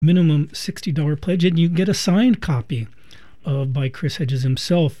minimum $60 pledge, and you get a signed copy by Chris Hedges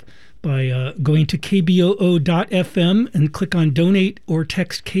himself by going to kboo.fm and click on donate or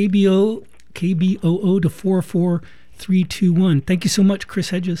text KBOO to 44321. Thank you so much,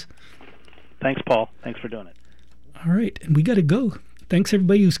 Chris Hedges. Thanks, Paul. Thanks for doing it. All right, and we got to go. Thanks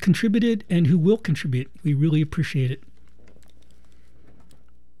everybody who's contributed and who will contribute. We really appreciate it.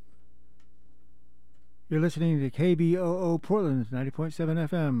 You're listening to KBOO Portland 90.7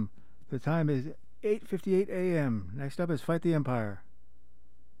 FM. The time is 8:58 a.m. Next up is Fight the Empire.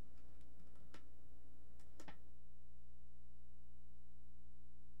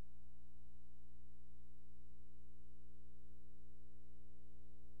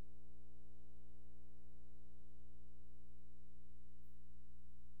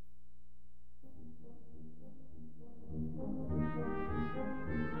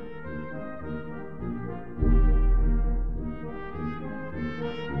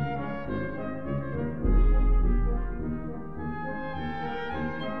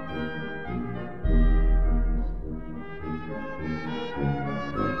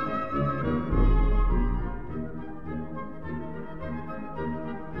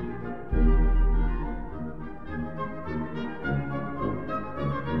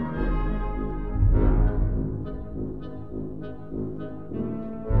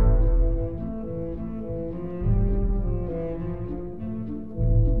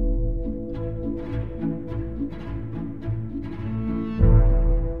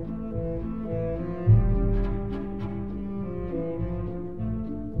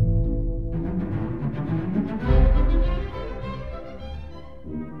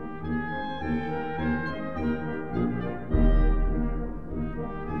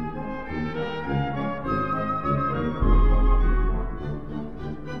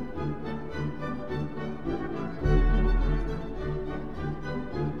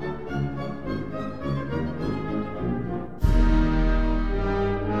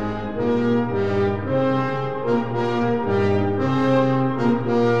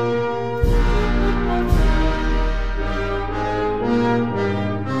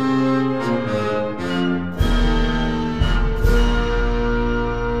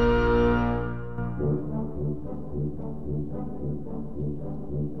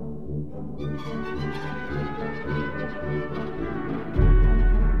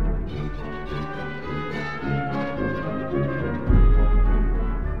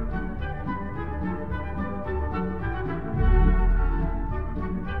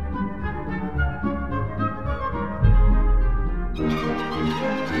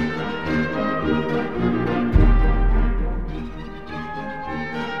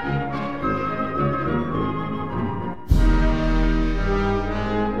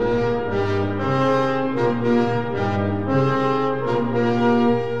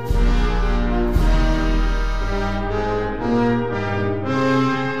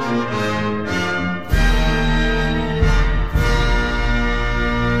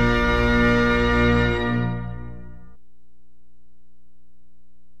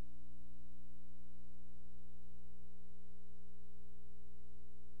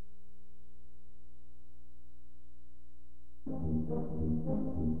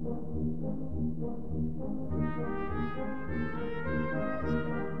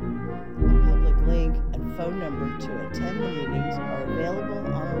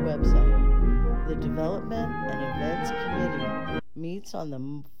 On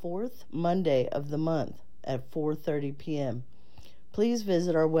the fourth Monday of the month at 4:30 p.m. Please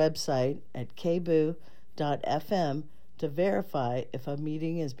visit our website at kboo.fm to verify if a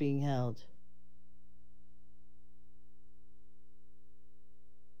meeting is being held.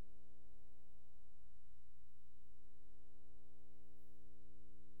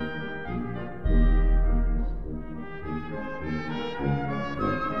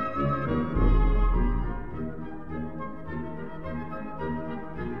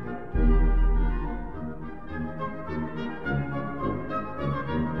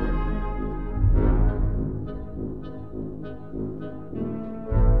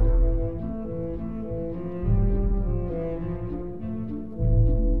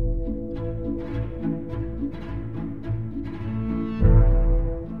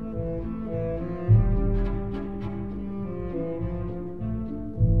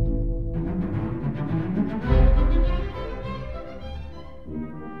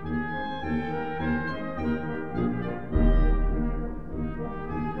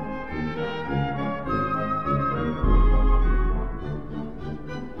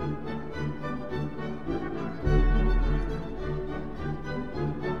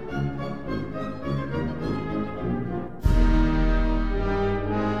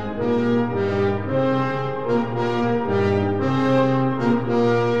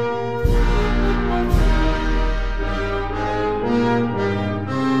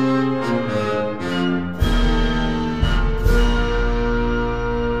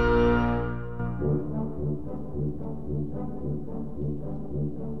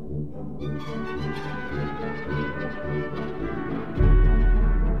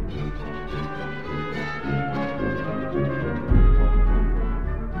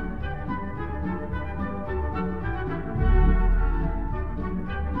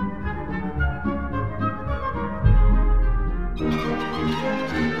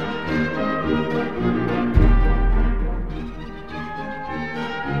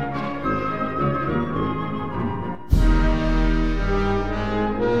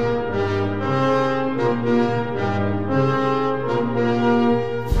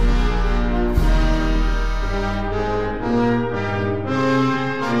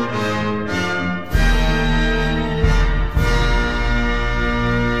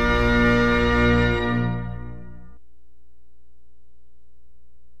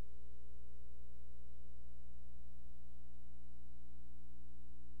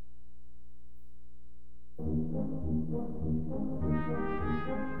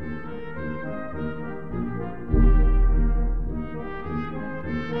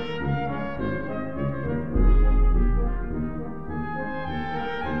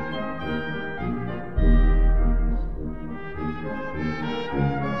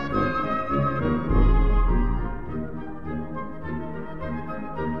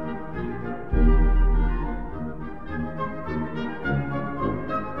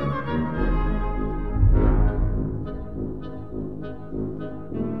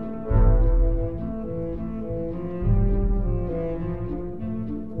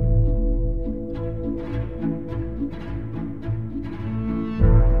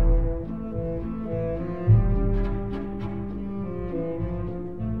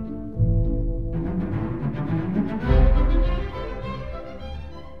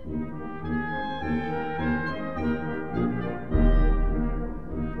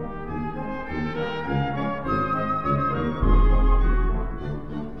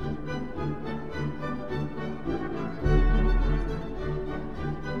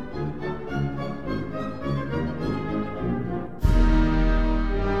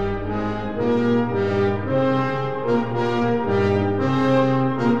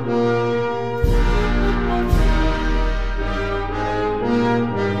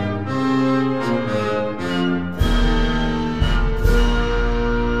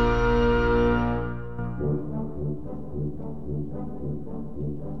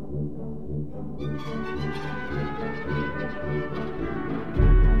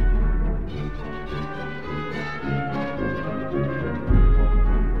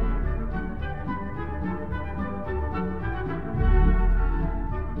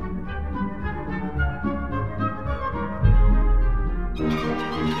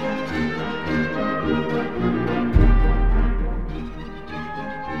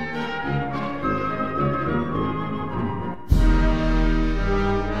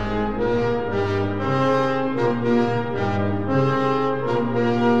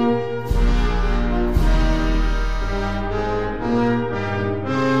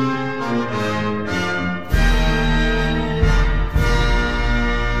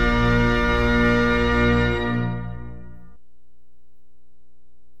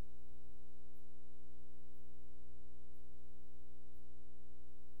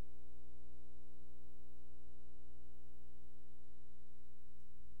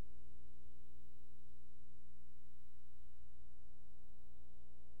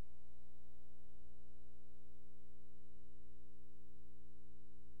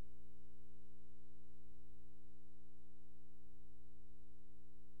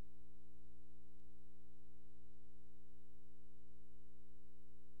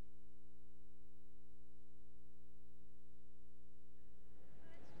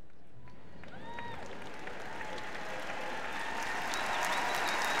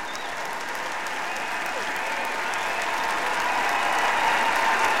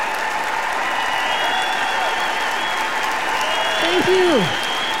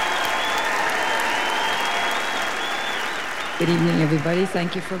 Good evening, everybody.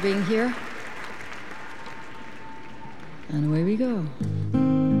 Thank you for being here. And away we go.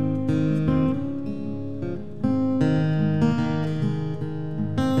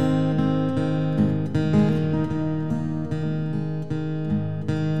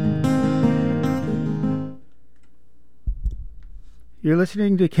 You're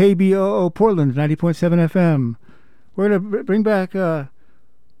listening to KBOO Portland, 90.7 FM. We're going to bring back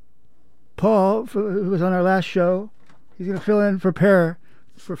Paul, who was on our last show. He's going to fill in for Per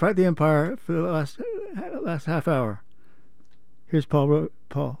for Fight the Empire for the last half hour. Here's Paul.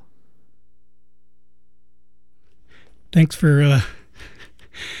 Thanks for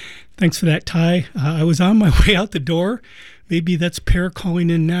that, Ty. I was on my way out the door. Maybe that's Per calling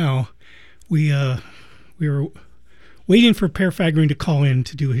in now. We were waiting for Per Fagerling to call in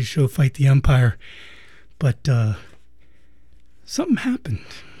to do his show Fight the Empire, but something happened.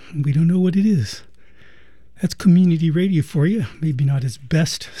 We don't know what it is. That's community radio for you. Maybe not his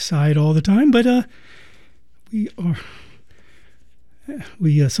best side all the time, but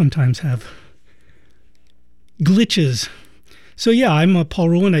we sometimes have glitches. So yeah, I'm Paul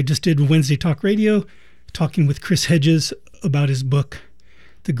Rowland. I just did Wednesday Talk Radio, talking with Chris Hedges about his book,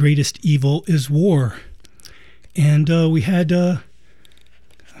 The Greatest Evil is War. And we had a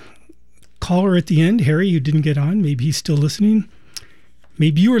caller at the end, Harry, who didn't get on. Maybe he's still listening.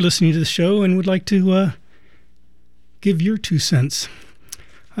 Maybe you were listening to the show and would like to give your 2 cents.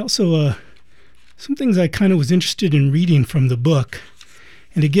 I also, some things I kind of was interested in reading from the book.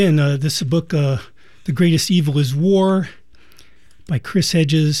 And again, this book, The Greatest Evil is War, by Chris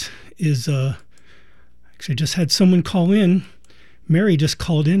Hedges, is Actually, I just had someone call in. Mary just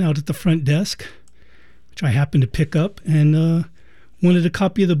called in out at the front desk, which I happened to pick up, and wanted a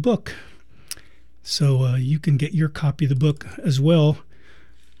copy of the book. So you can get your copy of the book as well.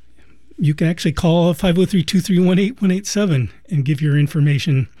 You can actually call 503-231-8187 and give your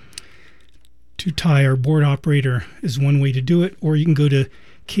information to Ty, our board operator, is one way to do it. Or you can go to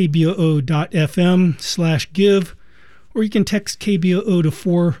kboo.fm/give, or you can text KBOO to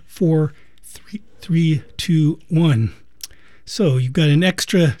 44321. So you've got an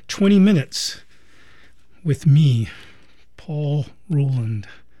extra 20 minutes with me, Paul Roland.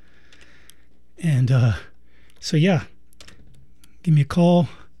 And so, yeah, give me a call.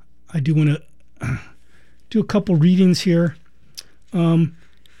 I do want to do a couple readings here. I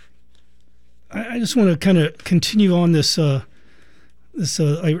just want to kind of continue on this. I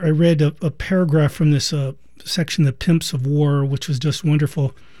read a paragraph from this section, The Pimps of War, which was just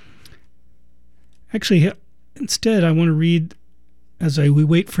wonderful. Actually, instead, I want to read, as we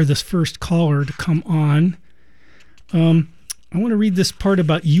wait for this first caller to come on, I want to read this part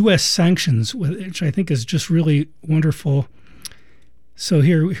about U.S. sanctions, which I think is just really wonderful. So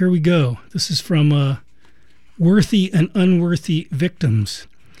here we go. This is from Worthy and Unworthy Victims.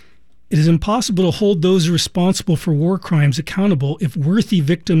 It is impossible to hold those responsible for war crimes accountable if worthy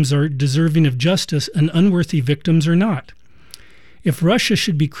victims are deserving of justice and unworthy victims are not. If Russia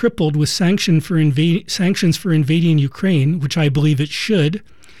should be crippled with sanctions for invading Ukraine, which I believe it should,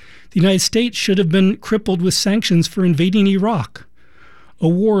 the United States should have been crippled with sanctions for invading Iraq, a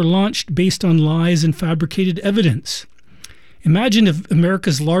war launched based on lies and fabricated evidence. Imagine if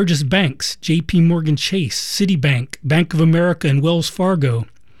America's largest banks, J.P. Morgan Chase, Citibank, Bank of America, and Wells Fargo,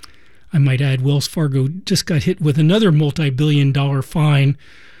 I might add Wells Fargo just got hit with another multi-billion-dollar fine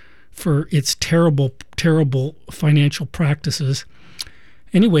for its terrible, terrible financial practices.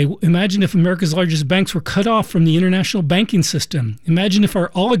 Anyway, imagine if America's largest banks were cut off from the international banking system. Imagine if our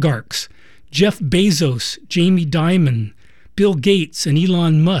oligarchs, Jeff Bezos, Jamie Dimon, Bill Gates, and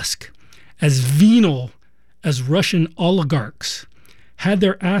Elon Musk, as venal as Russian oligarchs, had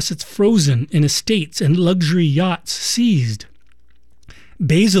their assets frozen and estates and luxury yachts seized.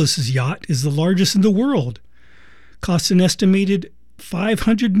 Bezos' yacht is the largest in the world, costs an estimated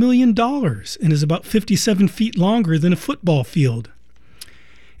 $500 million, and is about 57 feet longer than a football field.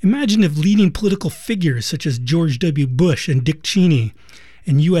 Imagine if leading political figures such as George W. Bush and Dick Cheney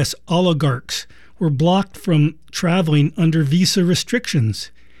and U.S. oligarchs were blocked from traveling under visa restrictions.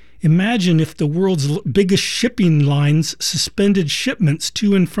 Imagine if the world's biggest shipping lines suspended shipments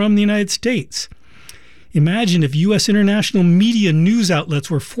to and from the United States. Imagine if U.S. international media news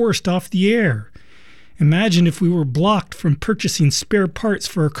outlets were forced off the air. Imagine if we were blocked from purchasing spare parts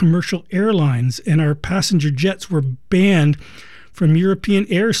for our commercial airlines and our passenger jets were banned from European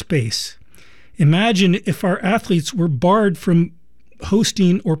airspace. Imagine if our athletes were barred from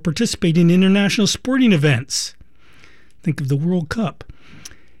hosting or participating in international sporting events. Think of the World Cup.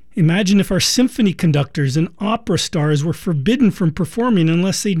 Imagine if our symphony conductors and opera stars were forbidden from performing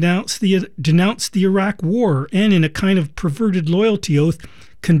unless they denounced the Iraq War and, in a kind of perverted loyalty oath,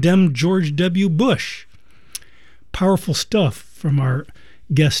 condemned George W. Bush. Powerful stuff from our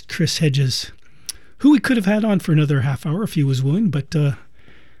guest, Chris Hedges, who we could have had on for another half hour if he was willing, but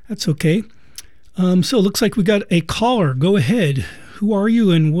that's okay. So it looks like we got a caller. Go ahead. Who are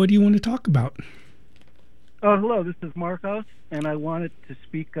you and what do you want to talk about? Hello, this is Marcos, and I wanted to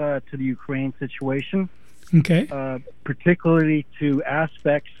speak to the Ukraine situation. Okay. Particularly to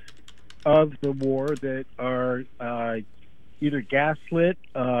aspects of the war that are either gaslit,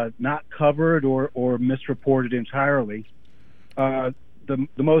 not covered, or misreported entirely. The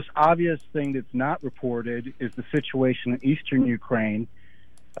most obvious thing that's not reported is the situation in eastern Ukraine,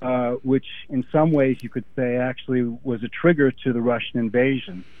 which in some ways you could say actually was a trigger to the Russian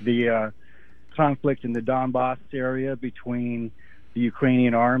invasion. The conflict in the Donbass area between the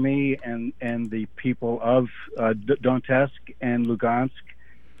Ukrainian army and the people of Donetsk and Lugansk,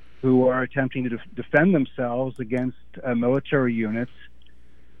 who are attempting to defend themselves against military units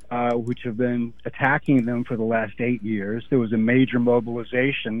which have been attacking them for the last 8 years. There was a major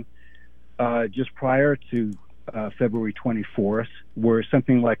mobilization just prior to February 24th, where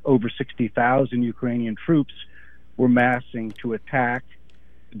something like over 60,000 Ukrainian troops were massing to attack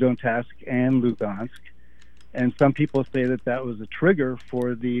Donetsk and Lugansk. And some people say that that was a trigger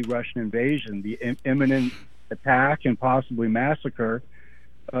for the Russian invasion, the imminent attack and possibly massacre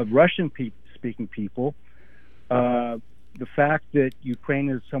of Russian-speaking people. The fact that Ukraine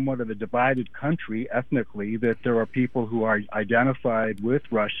is somewhat of a divided country ethnically, that there are people who are identified with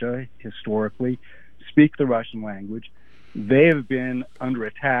Russia historically, speak the Russian language, they have been under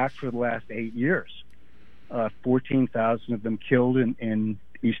attack for the last 8 years. 14,000 of them killed in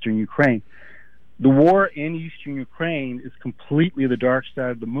eastern Ukraine. The war in eastern Ukraine is completely the dark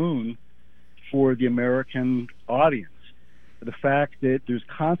side of the moon for the American audience. The fact that there's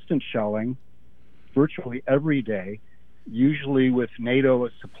constant shelling virtually every day, usually with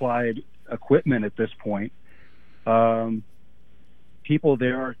NATO-supplied equipment at this point. People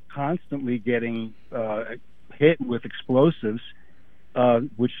there are constantly getting hit with explosives,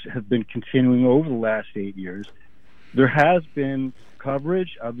 which have been continuing over the last 8 years. There has been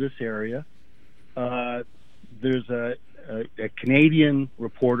coverage of this area. There's a Canadian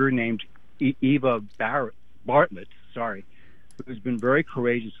reporter named Eva Bartlett, who's been very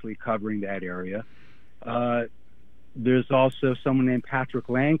courageously covering that area. There's also someone named Patrick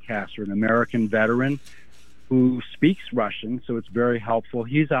Lancaster, an American veteran who speaks Russian, so it's very helpful.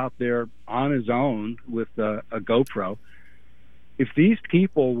 He's out there on his own with a GoPro. If these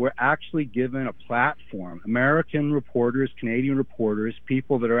people were actually given a platform, American reporters, Canadian reporters,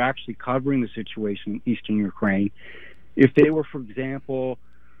 people that are actually covering the situation in eastern Ukraine, if they were, for example,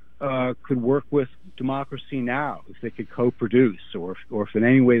 could work with Democracy Now!, if they could co-produce, or if in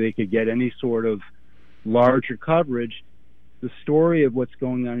any way they could get any sort of larger coverage, the story of what's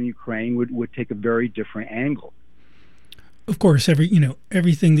going on in Ukraine would take a very different angle. Of course,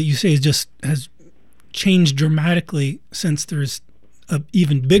 everything that you say has changed dramatically since there's a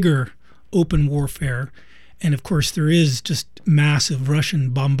even bigger open warfare, and of course there is just massive Russian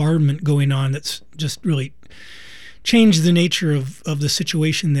bombardment going on that's just really changed the nature of the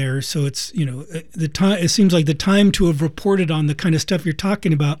situation there. So it's the time. It seems like the time to have reported on the kind of stuff you're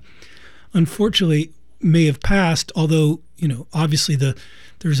talking about, unfortunately, may have passed. Although obviously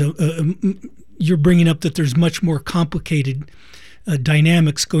there's you're bringing up that there's much more complicated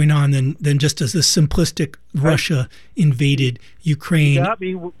dynamics going on than just as the simplistic Russia invaded Ukraine. You got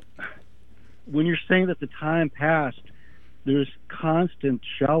me. When you're saying that the time passed, there's constant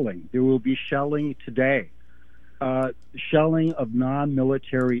shelling. There will be shelling today. Shelling of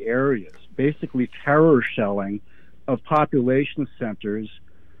non-military areas, basically terror shelling of population centers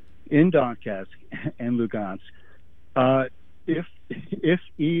in Donetsk and Lugansk. If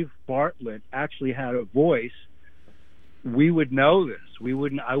Eve Bartlett actually had a voice, we would know this.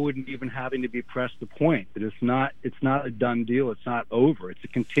 I wouldn't even having to be pressed the point that it's not a done deal. It's not over. It's a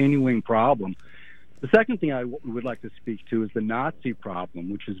continuing problem. The second thing I would like to speak to is the Nazi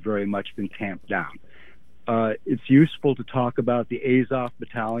problem, which has very much been tamped down. It's useful to talk about the Azov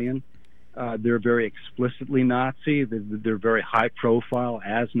Battalion. They're very explicitly Nazi. They're very high profile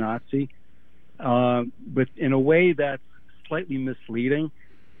as Nazi. But in a way that's slightly misleading.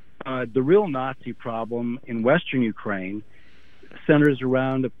 The real Nazi problem in Western Ukraine centers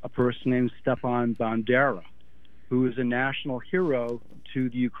around a person named Stepan Bandera, who is a national hero to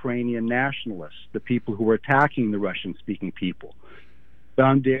the Ukrainian nationalists, the people who were attacking the Russian-speaking people.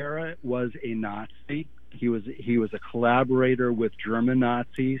 Bandera was a Nazi. He was a collaborator with German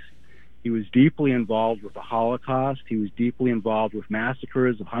Nazis. He was deeply involved with the Holocaust. He was deeply involved with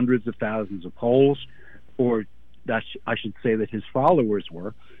massacres of hundreds of thousands of Poles, or I should say that his followers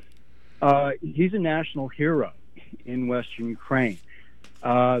were. He's a national hero in Western Ukraine.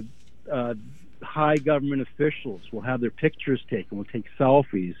 High government officials will have their pictures taken, will take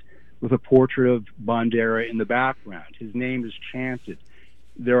selfies with a portrait of Bandera in the background. His name is chanted.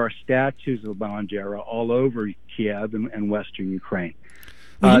 There are statues of Bandera all over Kiev and Western Ukraine.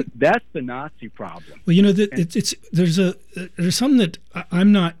 That's the Nazi problem. Well, there's something that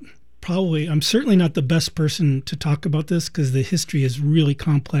I'm certainly not the best person to talk about this because the history is really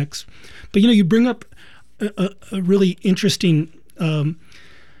complex. But you bring up a really interesting.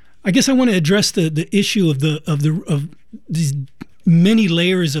 I guess I want to address the issue of these many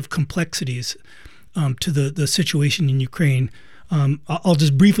layers of complexities to the situation in Ukraine. I'll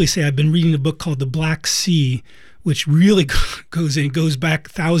just briefly say I've been reading a book called The Black Sea, which really goes back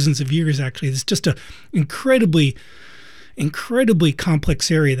thousands of years. Actually, it's just a incredibly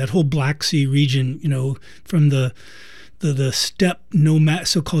complex area. That whole Black Sea region, from the steppe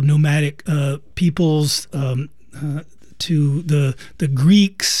so-called nomadic peoples to the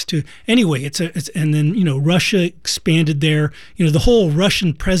Greeks anyway. And then Russia expanded there. The whole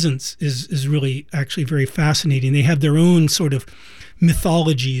Russian presence is really actually very fascinating. They have their own sort of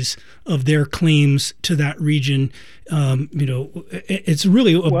mythologies of their claims to that region. It's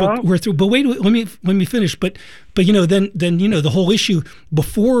really a book worth through. But wait, let me finish. But then the whole issue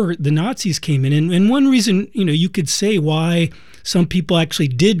before the Nazis came in, and one reason you could say why some people actually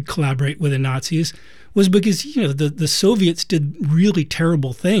did collaborate with the Nazis was because the Soviets did really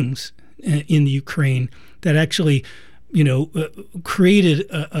terrible things in the Ukraine that actually created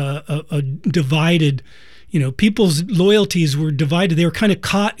a divided people's loyalties were divided. They were kind of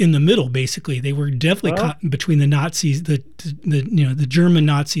caught in the middle, basically. They were definitely caught between the Nazis, the German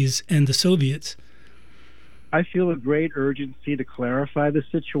Nazis and the Soviets. I feel a great urgency to clarify the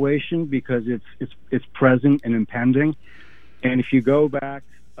situation because it's present and impending. And if you go back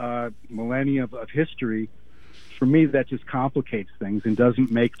millennia of history, for me, that just complicates things and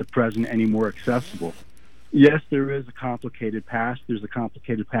doesn't make the present any more accessible. Yes, there is a complicated past. There's a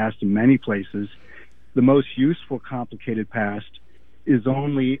complicated past in many places. The most useful complicated past is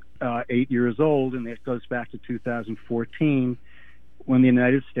only 8 years old, and it goes back to 2014 when the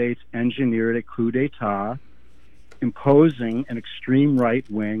United States engineered a coup d'etat imposing an extreme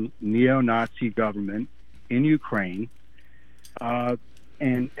right-wing neo-Nazi government in Ukraine. Well,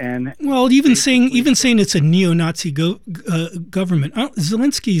 even saying it's a neo-Nazi government,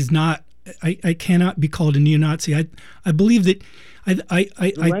 Zelensky is not. I cannot be called a neo-Nazi. I believe that.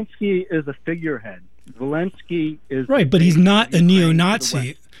 Zelensky is a figurehead. Zelensky is right, but he's not a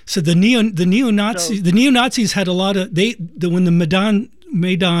neo-Nazi. So the neo-Nazis had a lot of when the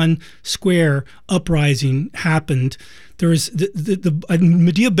Maidan Square uprising happened. There was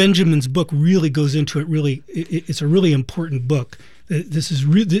Medea Benjamin's book really goes into it. Really, it's a really important book. This is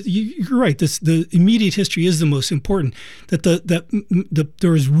you're right. The immediate history is the most important.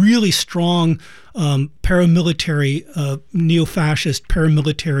 There was really strong paramilitary, neo-fascist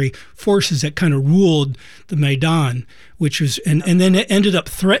paramilitary forces that kind of ruled the Maidan, which was and then it ended up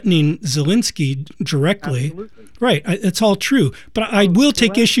threatening Zelensky directly. Absolutely. Right, it's all true. But I will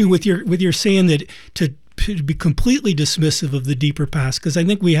take issue with your saying that to be completely dismissive of the deeper past, because I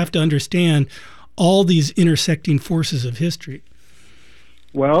think we have to understand all these intersecting forces of history.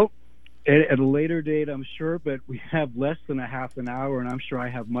 Well, at a later date, I'm sure, but we have less than a half an hour, and I'm sure I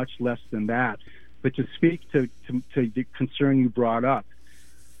have much less than that. But to speak to the concern you brought up,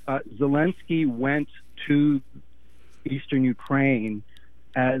 Zelensky went to eastern Ukraine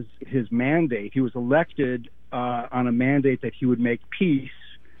as his mandate. He was elected on a mandate that he would make peace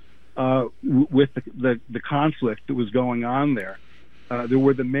with the conflict that was going on there. There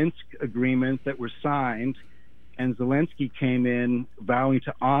were the Minsk agreements that were signed, and Zelensky came in vowing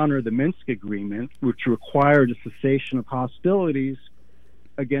to honor the Minsk agreement, which required a cessation of hostilities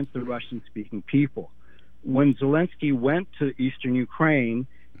against the Russian-speaking people. When Zelensky went to eastern Ukraine,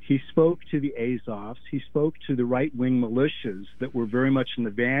 he spoke to the Azovs, he spoke to the right-wing militias that were very much in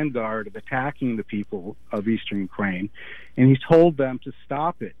the vanguard of attacking the people of eastern Ukraine, and he told them to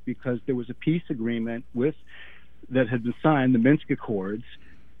stop it because there was a peace agreement that had been signed, the Minsk Accords,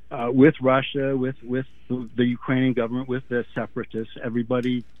 with Russia, with the Ukrainian government, with the separatists,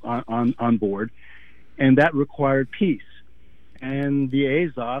 everybody on board, and that required peace. And the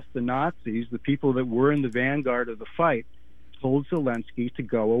Azov, the Nazis, the people that were in the vanguard of the fight, told Zelensky to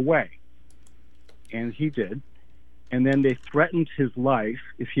go away. And he did. And then they threatened his life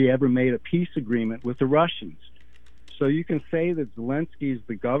if he ever made a peace agreement with the Russians. So you can say that Zelensky is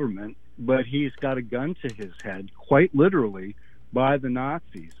the government, but he's got a gun to his head, quite literally, by the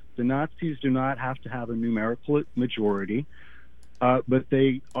Nazis. The Nazis do not have to have a numerical majority, but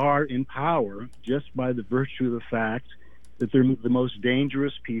they are in power just by the virtue of the fact that they're the most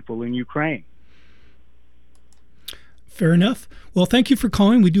dangerous people in Ukraine. Fair enough. Well, thank you for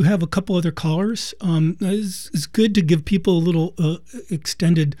calling. We do have a couple other callers. It's good to give people a little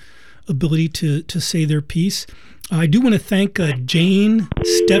extended ability to say their piece. I do want to thank Jane,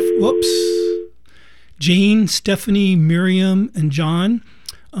 Stephanie, Miriam, and John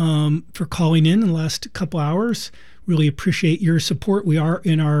for calling in the last couple hours. Really appreciate your support. We are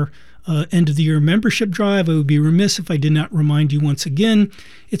in our end of the year membership drive. I would be remiss if I did not remind you once again,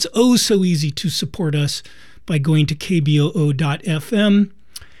 it's oh so easy to support us by going to kboo.fm,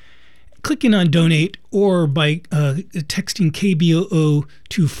 clicking on donate, or by texting KBOO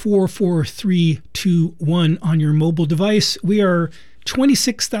to 44321 on your mobile device. We are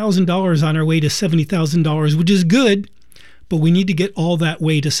 $26,000 on our way to $70,000, which is good, but we need to get all that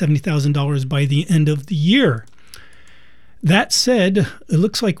way to $70,000 by the end of the year. That said, it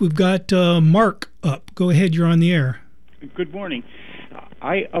looks like we've got Mark up. Go ahead, you're on the air. Good morning.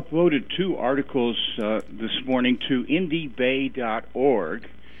 I uploaded 2 articles this morning to IndieBay.org.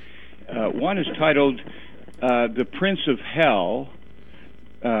 One is titled The Prince of Hell,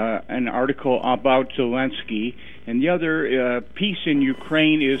 an article about Zelensky, and the other, Peace in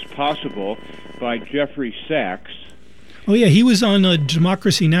Ukraine is Possible, by Jeffrey Sachs. Oh, yeah, he was on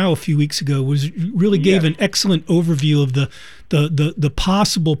Democracy Now! A few weeks ago. Really gave an excellent overview of the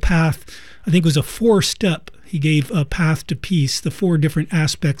possible path. I think it was a 4-step. He gave a path to peace, the 4 different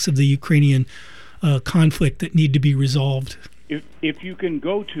aspects of the Ukrainian conflict that need to be resolved. if you can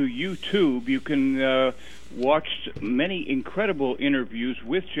go to YouTube, you can watch many incredible interviews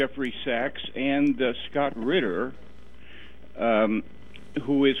with Jeffrey Sachs and Scott Ritter,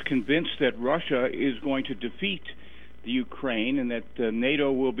 who is convinced that Russia is going to defeat the Ukraine and that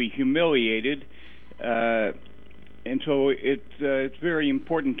NATO will be humiliated. And so it's very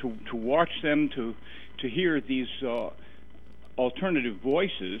important to watch them, to hear these alternative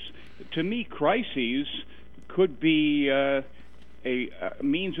voices. To me, crises could be a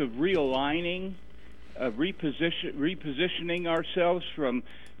means of realigning, repositioning ourselves from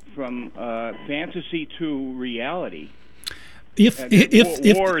fantasy to reality.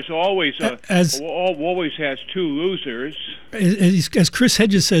 War is always always has two losers. As Chris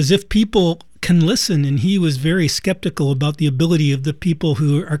Hedges says, if people can listen, and he was very skeptical about the ability of the people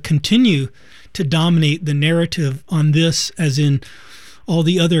who continue to dominate the narrative on this, as in all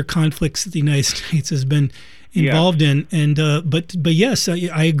the other conflicts that the United States has been involved in. And but yes,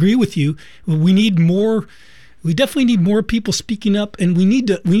 I agree with you. We need more. We definitely need more people speaking up, and we need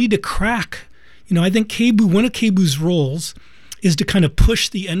to crack. I think KBOO, one of KBOO's roles is to kind of push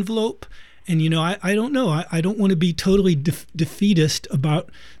the envelope. And I don't know. I don't want to be totally defeatist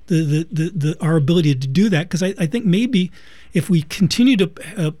about our ability to do that, because I think maybe if we continue to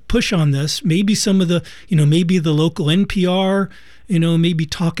push on this, maybe some of the maybe the local NPR, maybe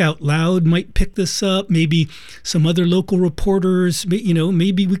Talk Out Loud might pick this up. Maybe some other local reporters,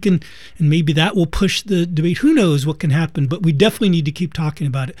 maybe we can, and maybe that will push the debate. Who knows what can happen? But we definitely need to keep talking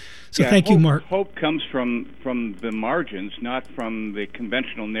about it. So thank you, Mark. Hope comes from the margins, not from the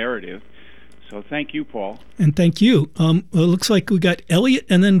conventional narrative. So thank you, Paul. And thank you. It looks like we got Elliot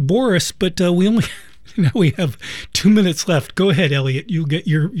and then Boris, but we only now we have 2 minutes left. Go ahead, Elliot. You get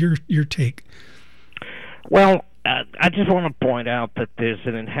your take. Well, I just want to point out that there's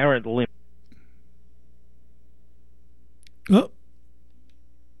an inherent limit. Oh,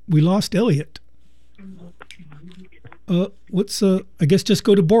 we lost Elliot. I guess just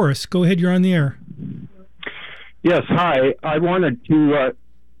go to Boris. Go ahead. You're on the air. Yes. Hi. I wanted to.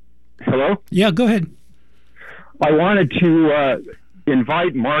 Hello? Yeah, go ahead. I wanted to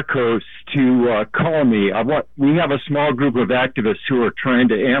invite Marcos to call me. We have a small group of activists who are trying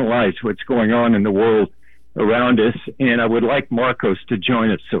to analyze what's going on in the world around us, and I would like Marcos to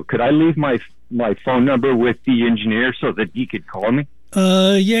join us. So could I leave my phone number with the engineer so that he could call me?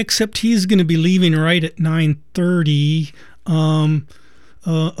 Yeah, except he's going to be leaving right at 9:30.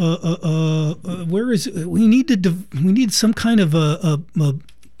 Where is it? We need some kind of a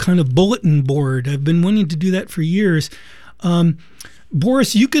kind of bulletin board. I've been wanting to do that for years.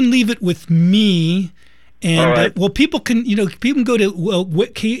 Boris, you can leave it with me, and right. People can go to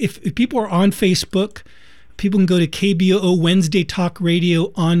if people are on Facebook, people can go to KBOO Wednesday Talk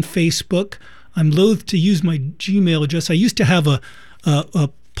Radio on Facebook. I'm loath to use my Gmail address. I used to have a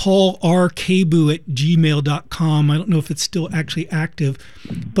paulrkboo@gmail.com. I don't know if it's still actually active,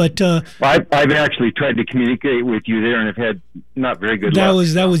 but I've actually tried to communicate with you there and have had not very good luck.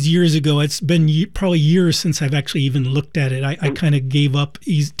 That was years ago. It's been probably years since I've actually even looked at it. I kind of gave up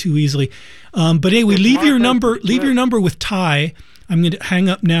too easily. But anyway, leave your number with Ty. I'm going to hang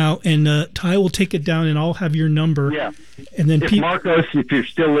up now, and Ty will take it down, and I'll have your number. Yeah. And then Marcos, if you're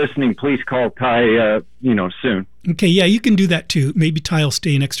still listening, please call Ty. Soon. Okay. Yeah, you can do that too. Maybe Ty will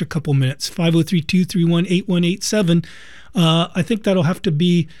stay an extra couple minutes. 503-231-8187. I think that'll have to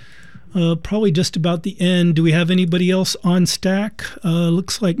be probably just about the end. Do we have anybody else on stack?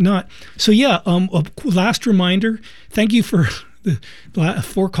 Looks like not. So yeah. A last reminder. Thank you for the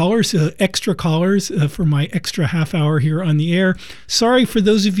 4 callers, extra callers for my extra half hour here on the air. Sorry for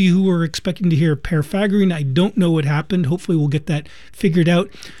those of you who were expecting to hear Per Fagerheim. I don't know what happened. Hopefully we'll get that figured out.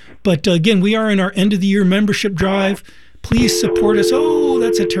 But again, we are in our end of the year membership drive. Please support us. Oh,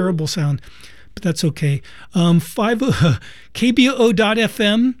 that's a terrible sound, but that's okay. KBOO.FM.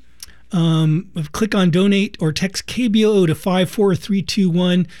 Click on donate or text KBOO to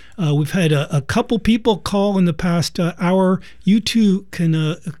 54321. We've had a couple people call in the past hour. You too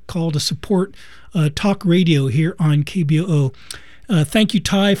can call to support talk radio here on KBOO. Thank you,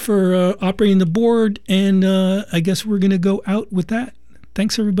 Ty, for operating the board, and I guess we're going to go out with that.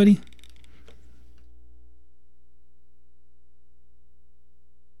 Thanks, everybody.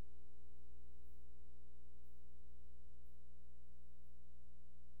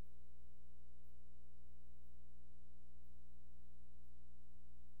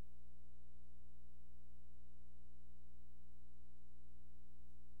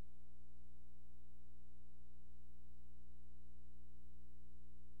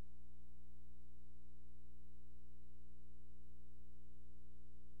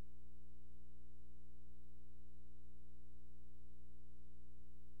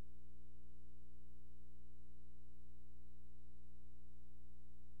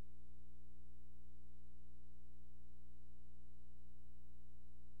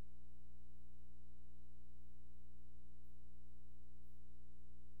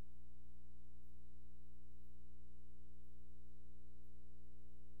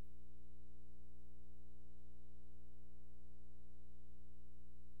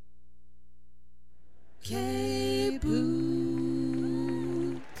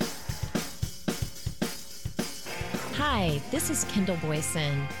 Hi, this is Kendall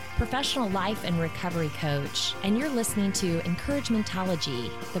Boyson, professional life and recovery coach, and you're listening to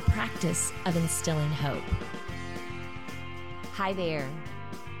Encouragementology, the practice of instilling hope. Hi there.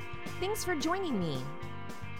 Thanks for joining me.